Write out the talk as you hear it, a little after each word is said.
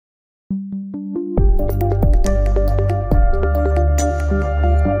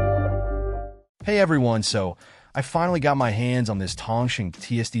Hey everyone, so I finally got my hands on this Tongsheng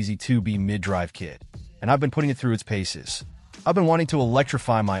TSDZ2B mid-drive kit, and I've been putting it through its paces. I've been wanting to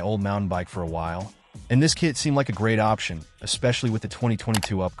electrify my old mountain bike for a while, and this kit seemed like a great option, especially with the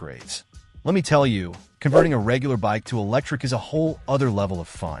 2022 upgrades. Let me tell you, converting a regular bike to electric is a whole other level of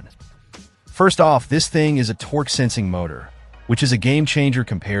fun. First off, this thing is a torque sensing motor, which is a game changer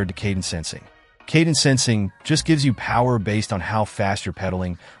compared to cadence sensing. Cadence sensing just gives you power based on how fast you're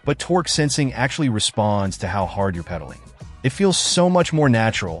pedaling, but torque sensing actually responds to how hard you're pedaling. It feels so much more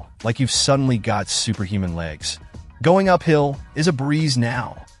natural, like you've suddenly got superhuman legs. Going uphill is a breeze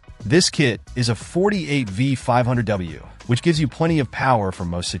now. This kit is a 48V500W, which gives you plenty of power for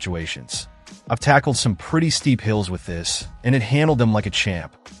most situations. I've tackled some pretty steep hills with this, and it handled them like a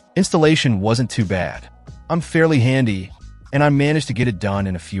champ. Installation wasn't too bad. I'm fairly handy, and I managed to get it done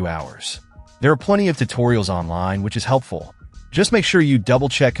in a few hours. There are plenty of tutorials online, which is helpful. Just make sure you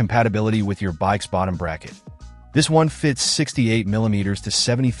double-check compatibility with your bike's bottom bracket. This one fits 68mm to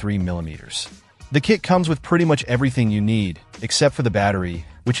 73mm. The kit comes with pretty much everything you need, except for the battery,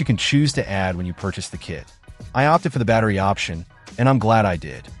 which you can choose to add when you purchase the kit. I opted for the battery option, and I'm glad I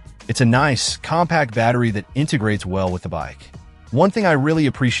did. It's a nice, compact battery that integrates well with the bike. One thing I really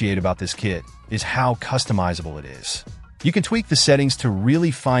appreciate about this kit is how customizable it is. You can tweak the settings to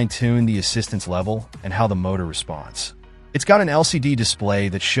really fine-tune the assistance level and how the motor responds. It's got an LCD display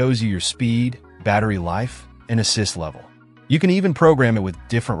that shows you your speed, battery life, and assist level. You can even program it with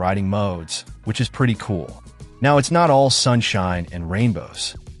different riding modes, which is pretty cool. Now, it's not all sunshine and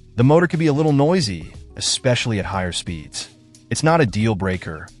rainbows. The motor can be a little noisy, especially at higher speeds. It's not a deal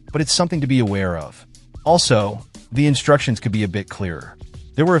breaker, but it's something to be aware of. Also, the instructions could be a bit clearer.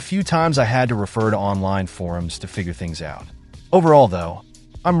 There were a few times I had to refer to online forums to figure things out. Overall, though,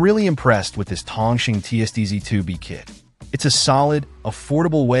 I'm really impressed with this Tongsheng TSDZ2B kit. It's a solid,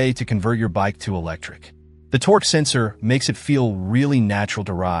 affordable way to convert your bike to electric. The torque sensor makes it feel really natural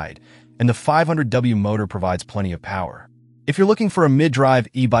to ride, and the 500W motor provides plenty of power. If you're looking for a mid-drive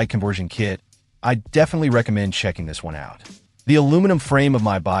e-bike conversion kit, I definitely recommend checking this one out. The aluminum frame of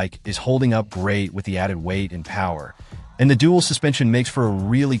my bike is holding up great with the added weight and power, and the dual suspension makes for a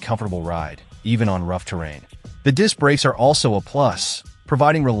really comfortable ride, even on rough terrain. The disc brakes are also a plus,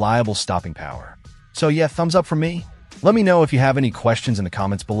 providing reliable stopping power. So yeah, thumbs up from me. Let me know if you have any questions in the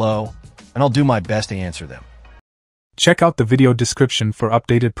comments below, and I'll do my best to answer them. Check out the video description for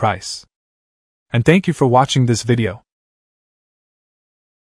updated price. And thank you for watching this video.